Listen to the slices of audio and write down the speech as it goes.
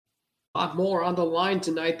A lot more on the line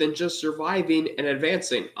tonight than just surviving and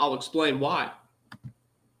advancing. I'll explain why.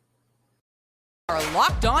 Our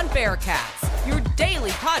Locked On Bearcats, your daily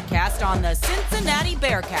podcast on the Cincinnati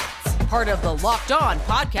Bearcats, part of the Locked On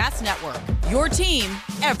Podcast Network, your team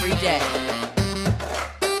every day.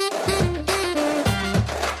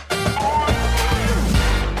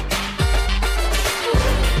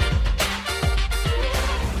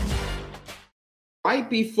 Right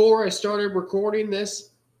before I started recording this,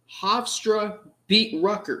 Hofstra beat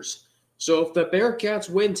Rutgers. So if the Bearcats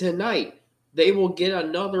win tonight, they will get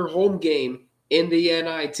another home game in the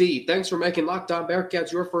NIT. Thanks for making Locked On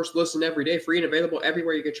Bearcats your first listen every day, free and available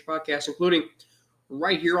everywhere you get your podcasts, including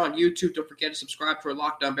right here on YouTube. Don't forget to subscribe to our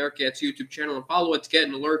Locked On Bearcats YouTube channel and follow it to get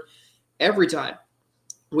an alert every time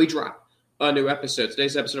we drop a new episode.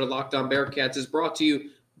 Today's episode of Locked On Bearcats is brought to you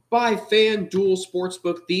by FanDuel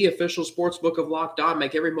Sportsbook, the official sportsbook of Locked On.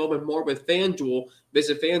 Make every moment more with FanDuel.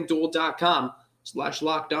 Visit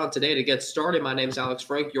FanDuel.com/LockedOn today to get started. My name is Alex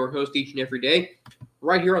Frank, your host each and every day,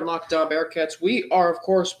 right here on Locked On Bearcats. We are, of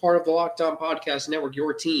course, part of the Locked On Podcast Network,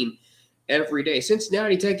 your team every day.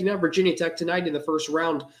 Cincinnati taking on Virginia Tech tonight in the first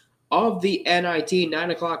round of the NIT.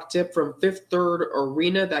 9 o'clock tip from Fifth Third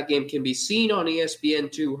Arena. That game can be seen on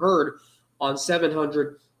ESPN2, heard on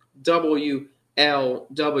 700 WLW.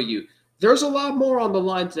 There's a lot more on the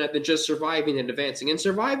line tonight than just surviving and advancing. And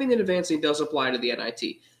surviving and advancing does apply to the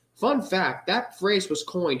NIT. Fun fact, that phrase was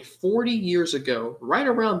coined 40 years ago, right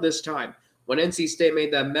around this time, when NC State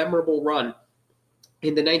made that memorable run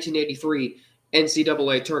in the 1983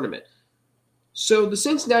 NCAA tournament. So the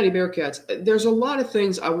Cincinnati Bearcats, there's a lot of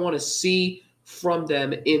things I want to see from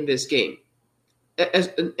them in this game.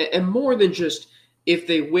 And more than just if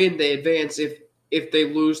they win, they advance. If they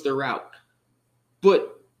lose, they're out. But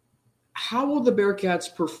how will the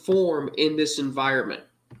Bearcats perform in this environment?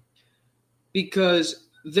 Because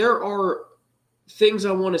there are things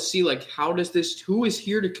I want to see, like who is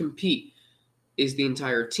here to compete? Is the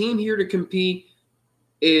entire team here to compete?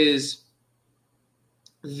 Are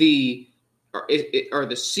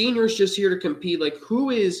the seniors just here to compete? Like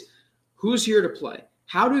who's here to play?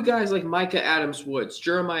 How do guys like Micah Adams-Woods,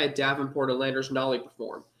 Jeremiah Davenport, and Landers Nolly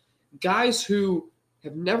perform? Guys who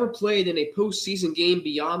have never played in a postseason game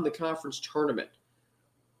beyond the conference tournament.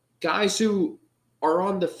 Guys who are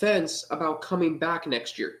on the fence about coming back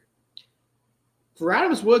next year. For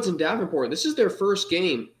Adams-Woods and Davenport, this is their first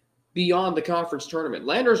game beyond the conference tournament.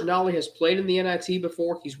 Landers Nolly has played in the NIT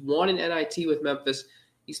before. He's won an NIT with Memphis.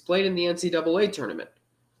 He's played in the NCAA tournament.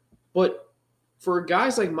 But for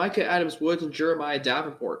guys like Micah Adams-Woods and Jeremiah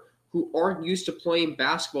Davenport, who aren't used to playing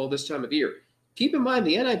basketball this time of year, keep in mind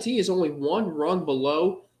the NIT is only one rung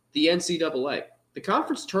below the NCAA. The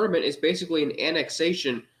conference tournament is basically an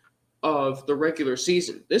annexation of the regular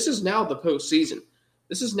season. This is now the postseason.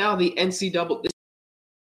 This is now the NCAA.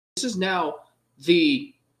 This is now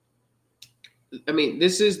the –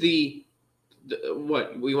 this is the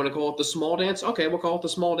what, we want to call it the small dance? Okay, we'll call it the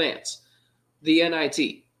small dance, the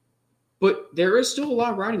NIT. But there is still a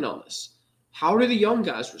lot riding on this. How do the young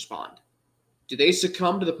guys respond? Do they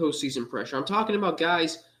succumb to the postseason pressure? I'm talking about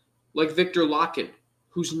guys like Victor Locken,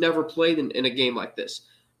 who's never played in a game like this.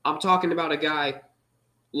 I'm talking about a guy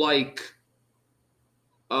like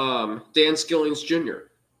Dan Skillings Jr.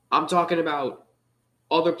 I'm talking about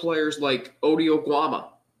other players like Odio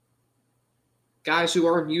Guama, guys who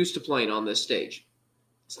aren't used to playing on this stage.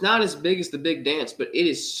 It's not as big as the big dance, but it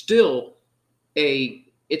is still a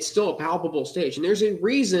palpable stage. And there's a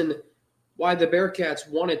reason why the Bearcats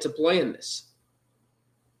wanted to play in this.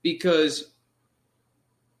 Because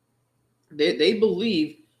they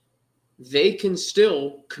believe they can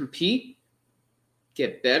still compete,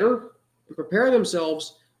 get better, and prepare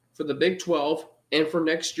themselves for the Big 12 and for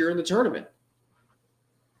next year in the tournament.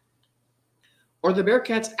 Are the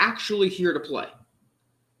Bearcats actually here to play?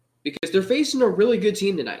 Because they're facing a really good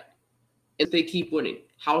team tonight. And if they keep winning,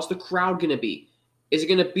 how's the crowd going to be? Is it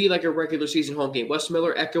going to be like a regular season home game? Wes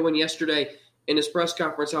Miller echoing yesterday in his press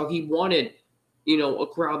conference how he wanted a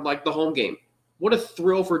crowd like the home game. What a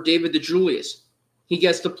thrill for David DeJulius. He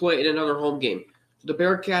gets to play in another home game. Do the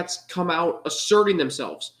Bearcats come out asserting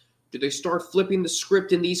themselves? Do they start flipping the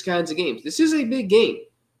script in these kinds of games? This is a big game.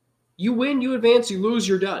 You win, you advance, you lose,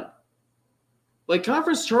 you're done. Like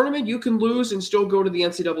conference tournament, you can lose and still go to the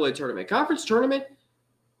NCAA tournament. Conference tournament,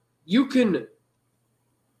 you can,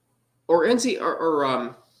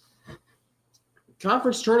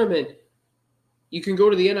 conference tournament, you can go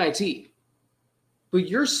to the NIT. But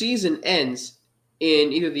your season ends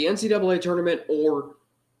in either the NCAA tournament or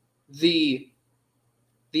the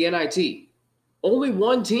NIT. Only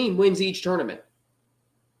one team wins each tournament.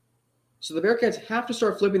 So the Bearcats have to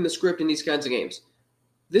start flipping the script in these kinds of games.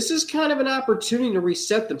 This is kind of an opportunity to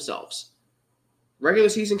reset themselves. Regular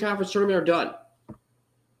season conference tournament are done.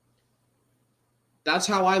 That's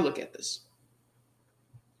how I look at this.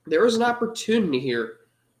 There is an opportunity here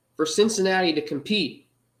for Cincinnati to compete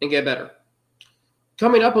and get better.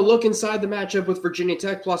 Coming up, a look inside the matchup with Virginia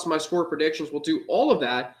Tech plus my score predictions. We'll do all of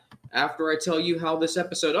that after I tell you how this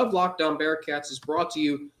episode of Locked On Bearcats is brought to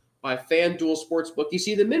you by FanDuel Sportsbook. You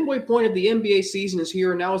see, the midway point of the NBA season is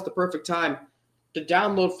here, and now is the perfect time to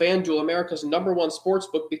download FanDuel, America's #1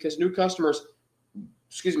 sportsbook, because new customers,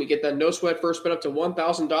 get that no-sweat first bet up to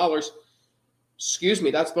 $1,000.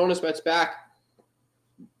 That's bonus bets back.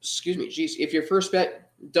 If your first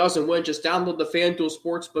bet doesn't win, just download the FanDuel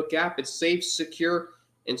Sportsbook app. It's safe, secure,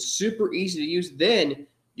 and super easy to use. Then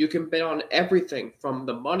you can bet on everything from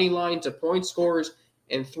the money line to point scorers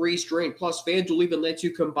and 3 straight. Plus, FanDuel even lets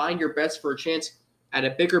you combine your bets for a chance at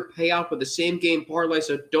a bigger payout with the same game parlay.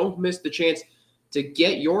 So don't miss the chance to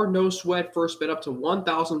get your no-sweat first bet up to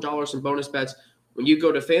 $1,000 in bonus bets when you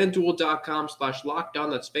go to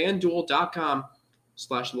FanDuel.com/lockdown. That's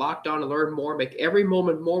FanDuel.com/lockdown to learn more. Make every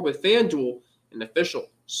moment more with FanDuel, an official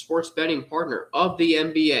sports betting partner of the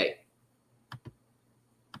NBA.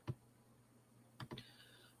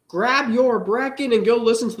 Grab your bracket and go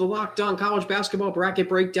listen to the Locked On College Basketball Bracket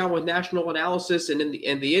Breakdown with national analysis and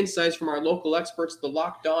the insights from our local experts. The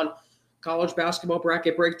Locked On College Basketball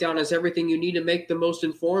Bracket Breakdown is everything you need to make the most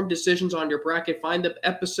informed decisions on your bracket. Find the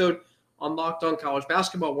episode on Locked On College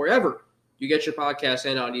Basketball wherever you get your podcast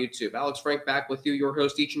and on YouTube. Alex Frank back with you, your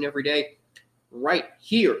host each and every day, right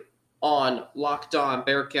here on Locked On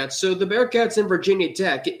Bearcats. So the Bearcats and Virginia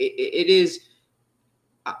Tech, it's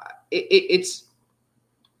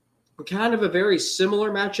kind of a very similar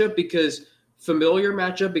matchup because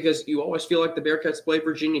you always feel like the Bearcats play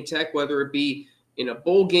Virginia Tech, whether it be in a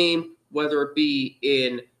bowl game, whether it be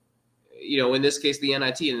in this case, the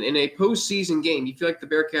NIT. And in a postseason game, you feel like the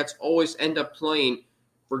Bearcats always end up playing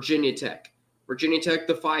Virginia Tech. Virginia Tech,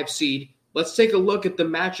 the 5 seed. Let's take a look at the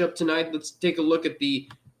matchup tonight. Let's take a look at the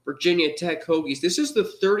Virginia Tech Hokies. This is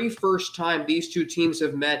the 31st time these two teams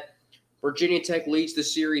have met. Virginia Tech leads the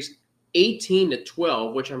series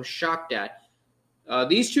 18-12, which I'm shocked at.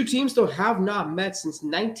 These two teams, though, have not met since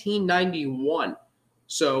 1991.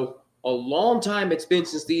 So a long time it's been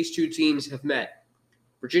since these two teams have met.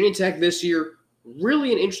 Virginia Tech this year,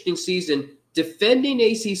 really an interesting season. Defending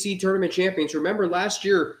ACC tournament champions. Remember last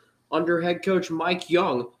year under head coach Mike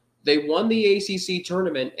Young, they won the ACC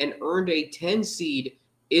tournament and earned a 10 seed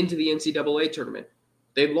into the NCAA tournament.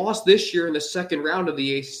 They lost this year in the second round of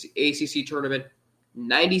the ACC tournament,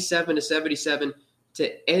 97-77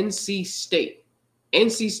 to NC State.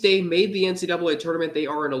 NC State made the NCAA tournament. They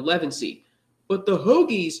are an 11 seed. But the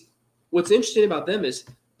Hokies, what's interesting about them is,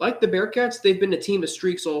 like the Bearcats, they've been a team of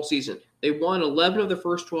streaks all season. They won 11 of the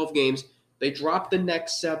first 12 games. They dropped the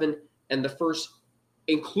next 7, and that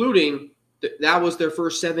was their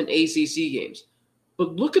first 7 ACC games.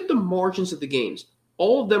 But look at the margins of the games.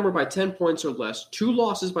 All of them were by 10 points or less. 2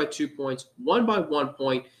 losses by 2 points, 1 by 1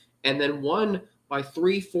 point, and then 1 by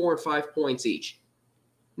 3, 4, and 5 points each.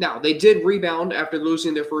 Now, they did rebound after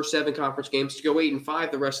losing their first 7 conference games to go 8-5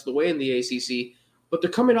 the rest of the way in the ACC, but they're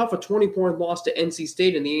coming off a 20-point loss to NC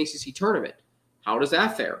State in the ACC tournament. How does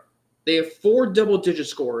that fare? They have 4 double-digit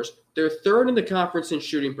scorers. They're 3rd in the conference in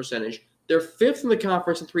shooting percentage. They're 5th in the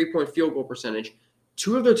conference in three-point field goal percentage.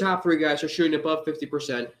 2 of their top 3 guys are shooting above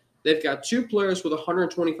 50%. They've got 2 players with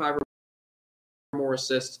 125 or more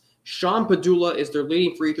assists. Sean Padula is their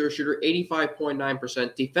leading free throw shooter,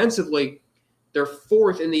 85.9%. Defensively, they're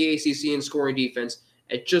 4th in the ACC in scoring defense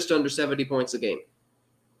at just under 70 points a game.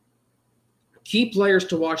 Key players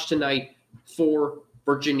to watch tonight for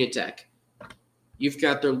Virginia Tech. You've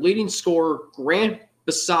got their leading scorer, Grant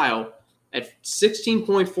Basile, at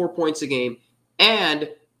 16.4 points a game, and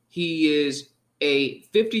he is a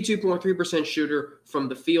 52.3% shooter from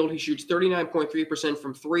the field. He shoots 39.3%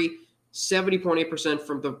 from 3,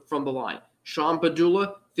 70.8% from the line. Sean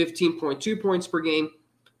Padula, 15.2 points per game,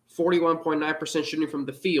 41.9% shooting from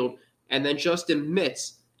the field. And then Justin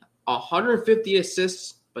Mitz, 150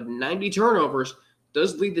 assists, but 90 turnovers,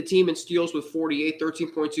 does lead the team in steals with 48,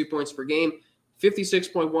 13.2 points per game,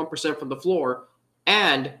 56.1% from the floor,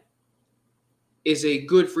 and is a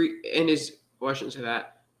good free – and is – well, I shouldn't say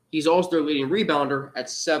that. He's also their leading rebounder at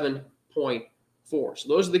 7.4. So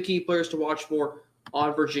those are the key players to watch for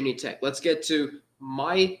on Virginia Tech. Let's get to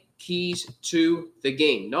my keys to the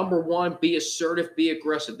game. Number 1, be assertive, be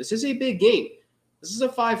aggressive. This is a big game. This is a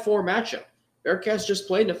 5-4 matchup. Bearcats just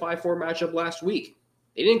played in a 5-4 matchup last week.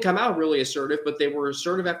 They didn't come out really assertive, but they were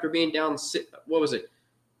assertive after being down, 6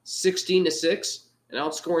 16-6 and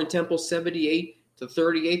outscoring Temple 78-38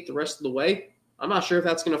 the rest of the way. I'm not sure if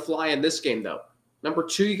that's going to fly in this game, though. Number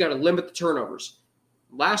 2, you got to limit the turnovers.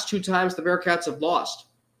 Last 2 times the Bearcats have lost,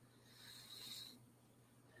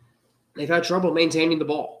 they've had trouble maintaining the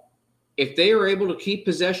ball. If they are able to keep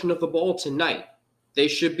possession of the ball tonight, they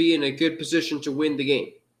should be in a good position to win the game.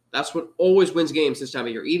 That's what always wins games this time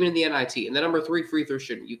of year, even in the NIT. And the number 3, free throw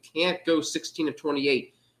shooting. You can't go 16 of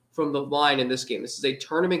 28 from the line in this game. This is a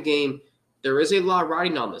tournament game. There is a lot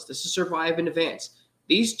riding on this. This is survive and advance.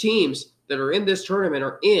 These teams that are in this tournament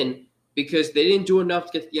are in because they didn't do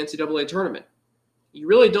enough to get to the NCAA tournament. You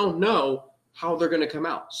really don't know how they're going to come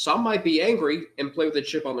out. Some might be angry and play with a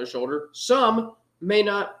chip on their shoulder. Some may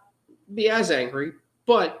not be as angry,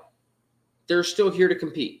 but they're still here to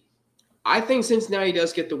compete. I think Cincinnati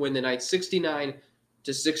does get the win tonight,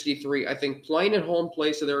 69-63. I think playing at home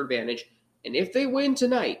plays to their advantage. And if they win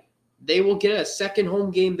tonight, they will get a second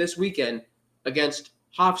home game this weekend against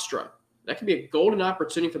Hofstra. That could be a golden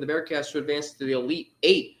opportunity for the Bearcats to advance to the Elite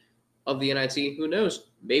 8 of the NIT. Who knows?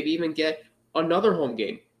 Maybe even get another home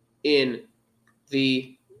game in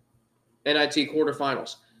the NIT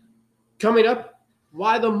quarterfinals. Coming up,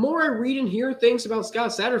 why the more I read and hear things about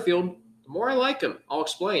Scott Satterfield, the more I like him. I'll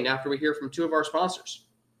explain after we hear from 2 of our sponsors.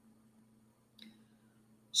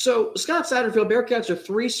 So, Scott Satterfield, Bearcats are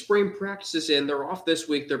 3 spring practices in. They're off this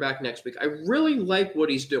week. They're back next week. I really like what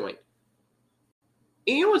he's doing.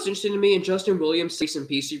 And you know what's interesting to me? In Justin Williams' recent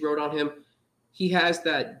piece he wrote on him, he has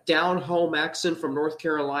that down-home accent from North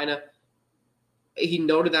Carolina. He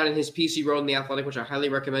noted that in his piece he wrote in The Athletic, which I highly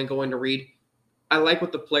recommend going to read. I like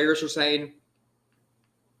what the players are saying.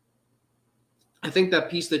 I think that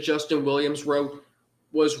piece that Justin Williams wrote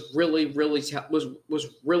was really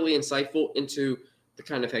insightful into the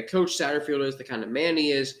kind of head coach Satterfield is, the kind of man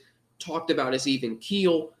he is, talked about his even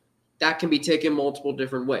keel. That can be taken multiple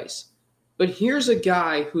different ways. But here's a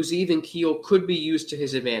guy whose even keel could be used to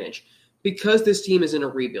his advantage because this team is in a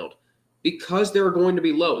rebuild, because there are going to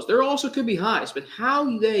be lows. There also could be highs, but how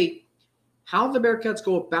the Bearcats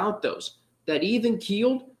go about those, that even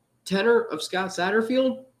keeled tenor of Scott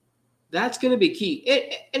Satterfield, that's going to be key.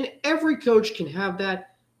 And every coach can have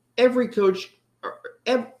that. Every coach,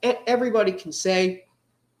 everybody can say,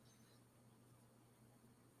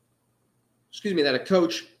 that a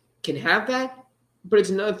coach can have that, but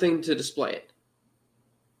it's another thing to display it.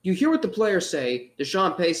 You hear what the players say.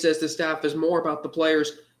 Deshaun Pace says the staff is more about the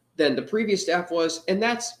players than the previous staff was, and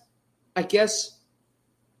that's, I guess,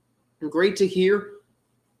 great to hear,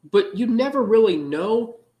 but you never really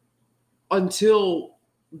know until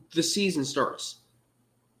the season starts.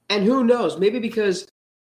 And who knows, maybe because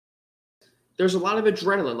there's a lot of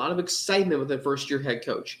adrenaline, a lot of excitement with a first-year head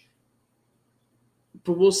coach.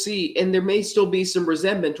 But we'll see, and there may still be some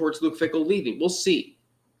resentment towards Luke Fickell leaving. We'll see.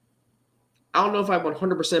 I don't know if I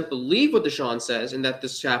 100% believe what Deshaun says and that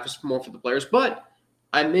this staff is more for the players, but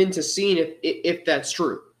I'm into seeing if that's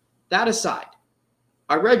true. That aside,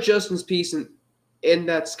 I read Justin's piece in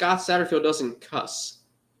that Scott Satterfield doesn't cuss.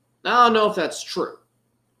 I don't know if that's true,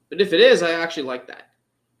 but if it is, I actually like that.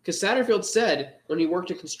 Because Satterfield said when he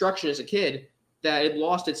worked in construction as a kid that it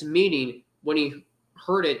lost its meaning when he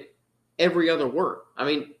heard it every other word. I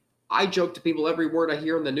mean, I joke to people every word I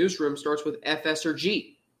hear in the newsroom starts with F, S, or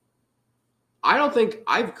G. I don't think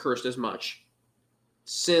I've cursed as much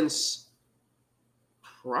since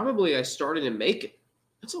probably I started in Macon.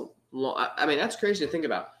 That's a long, I mean, that's crazy to think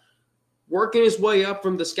about. Working his way up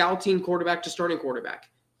from the scout team quarterback to starting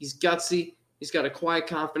quarterback. He's gutsy. He's got a quiet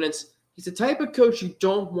confidence. He's the type of coach you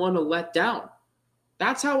don't want to let down.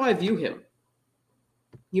 That's how I view him.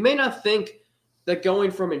 You may not think that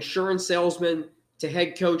going from insurance salesman to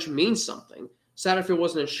head coach means something. Satterfield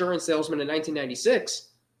was an insurance salesman in 1996.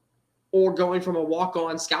 Or going from a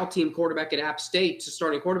walk-on scout team quarterback at App State to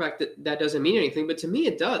starting quarterback, that doesn't mean anything. But to me,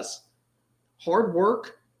 it does. Hard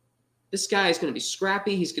work. This guy is going to be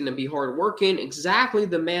scrappy. He's going to be hard-working. Exactly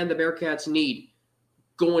the man the Bearcats need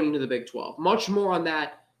going into the Big 12. Much more on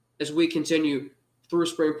that as we continue through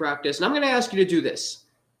spring practice. And I'm going to ask you to do this.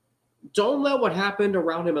 Don't let what happened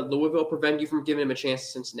around him at Louisville prevent you from giving him a chance at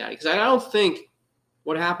Cincinnati. Because I don't think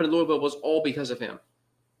what happened at Louisville was all because of him.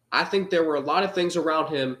 I think there were a lot of things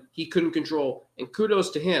around him he couldn't control, and kudos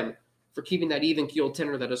to him for keeping that even-keeled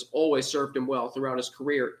tenor that has always served him well throughout his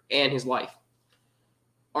career and his life.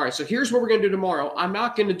 All right, so here's what we're going to do tomorrow. I'm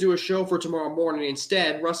not going to do a show for tomorrow morning.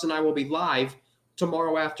 Instead, Russ and I will be live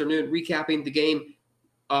tomorrow afternoon recapping the game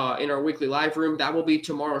in our weekly live room. That will be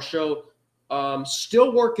tomorrow's show.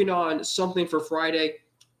 Still working on something for Friday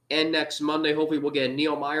and next Monday. Hopefully we'll get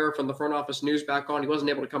Neil Meyer from the Front Office News back on. He wasn't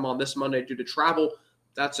able to come on this Monday due to travel.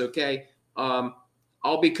 That's okay.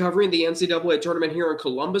 I'll be covering the NCAA tournament here in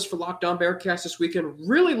Columbus for Locked On Bearcats this weekend.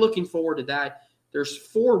 Really looking forward to that. There's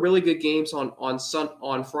 4 really good games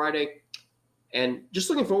on Friday, and just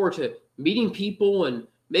looking forward to meeting people and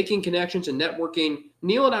making connections and networking.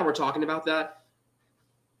 Neil and I were talking about that.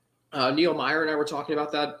 Neil Meyer and I were talking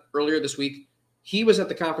about that earlier this week. He was at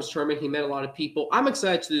the conference tournament. He met a lot of people. I'm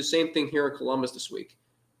excited to do the same thing here in Columbus this week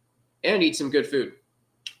and eat some good food.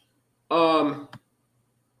 And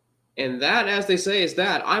that, as they say, is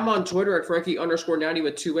that. I'm on Twitter at Frankie_90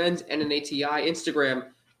 with 2 N's and an ATI. Instagram,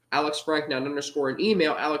 AlexFrank_, and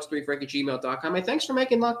email, alex3frank@gmail.com. And thanks for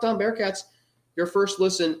making Locked On Bearcats your first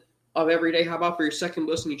listen of every day. How about for your second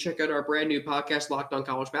listen, you check out our brand new podcast, Locked On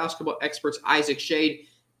College Basketball. Experts Isaac Shade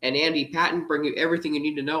and Andy Patton bring you everything you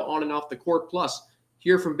need to know on and off the court. Plus,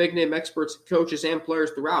 hear from big-name experts, coaches, and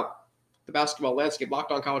players throughout the basketball landscape.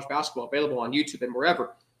 Locked On College Basketball, available on YouTube and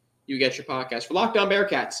wherever you get your podcast. For Locked On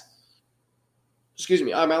Bearcats,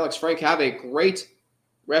 I'm Alex Frank. Have a great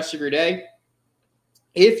rest of your day.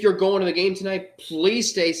 If you're going to the game tonight, please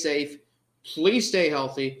stay safe. Please stay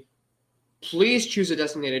healthy. Please choose a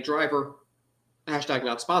designated driver. Hashtag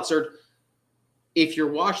not sponsored. If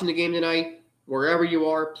you're watching the game tonight, wherever you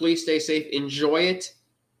are, please stay safe. Enjoy it.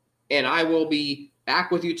 And I will be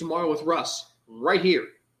back with you tomorrow with Russ right here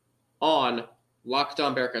on Locked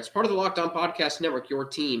On Bearcats, part of the Locked On Podcast Network, your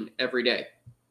team every day.